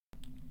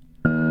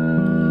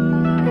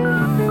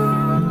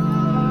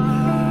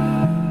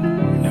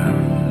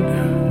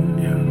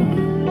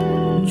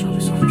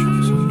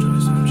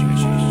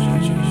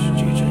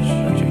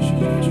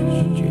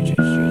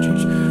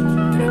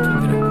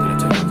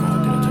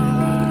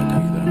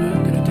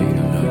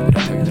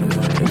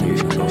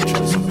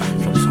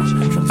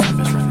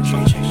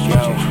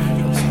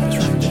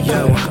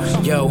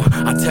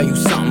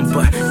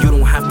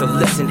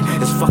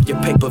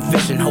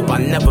supervision. Hope I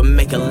never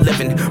make a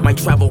living. Might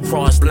travel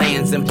cross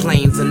lands and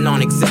plains of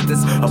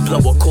non-existence. Or blow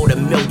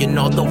 $250,000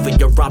 all over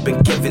your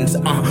Robin Givens.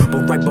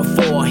 But right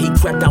before he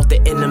crept out the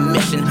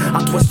intermission,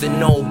 I twisted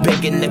no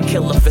biggin, the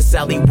killer for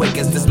Sally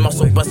Wiggins. This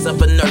muscle bust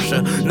of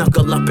inertia,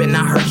 knuckle up and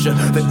I hurt ya.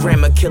 The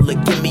grammar killer,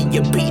 give me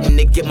a beating,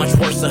 it get much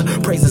worse.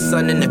 Praise the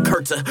sun and the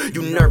curta.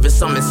 You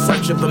nervous, I'm in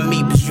search of a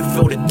me, but you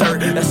feel the dirt.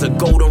 That's a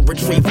golden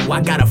retrieval.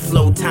 I got a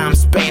flow time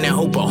span and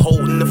hope a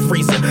hole in the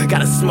freezer.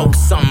 Gotta smoke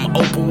something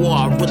open or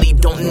I really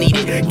don't need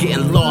it.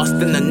 Getting lost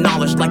in the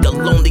knowledge like a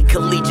lonely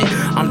collegiate.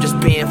 I'm just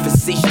being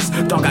facetious,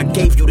 dog, I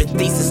gave you the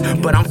thesis,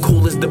 but I'm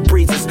cool as the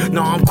breezes.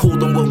 No, I'm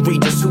coolin' with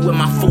Regis. Who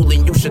am I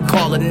fooling? You should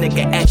call a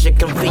nigga at your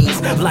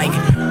convenience. Like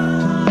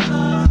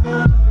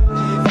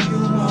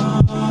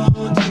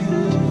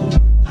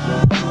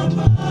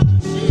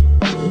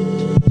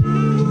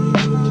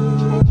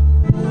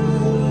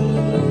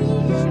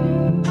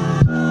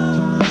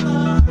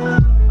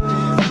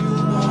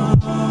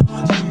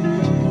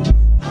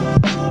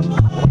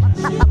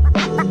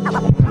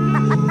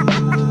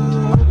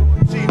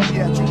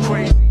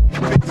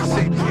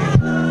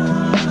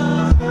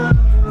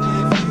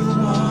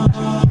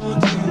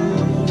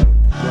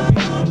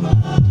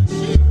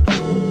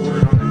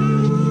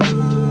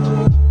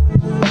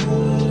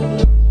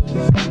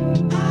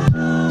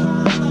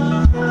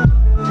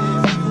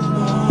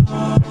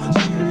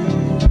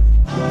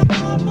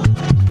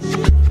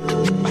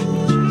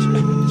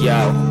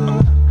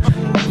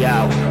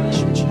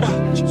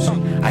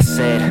I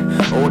said,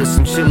 order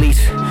some chilies,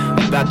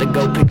 we about to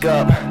go pick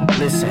up.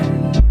 Listen,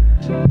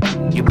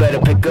 you better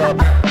pick up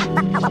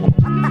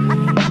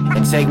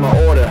and take my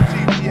order.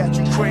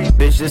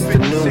 Bitch, this the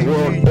new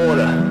world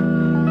order.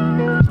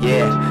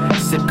 Yeah,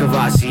 sip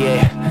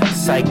Cavassier,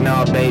 psych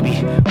nah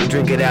baby, we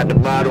drink it out the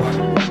bottle.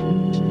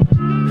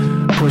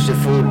 Push it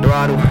full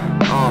throttle,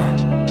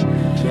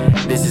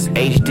 this is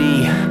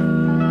HD.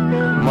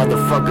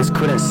 Motherfuckers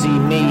couldn't see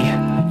me,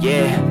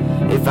 yeah,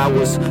 if I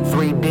was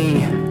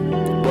 3D.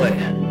 But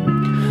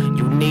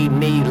you need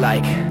me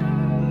like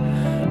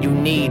you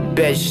need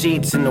bed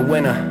sheets in the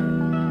winter.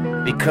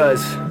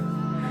 Because,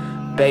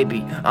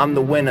 baby, I'm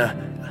the winner.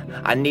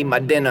 I need my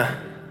dinner.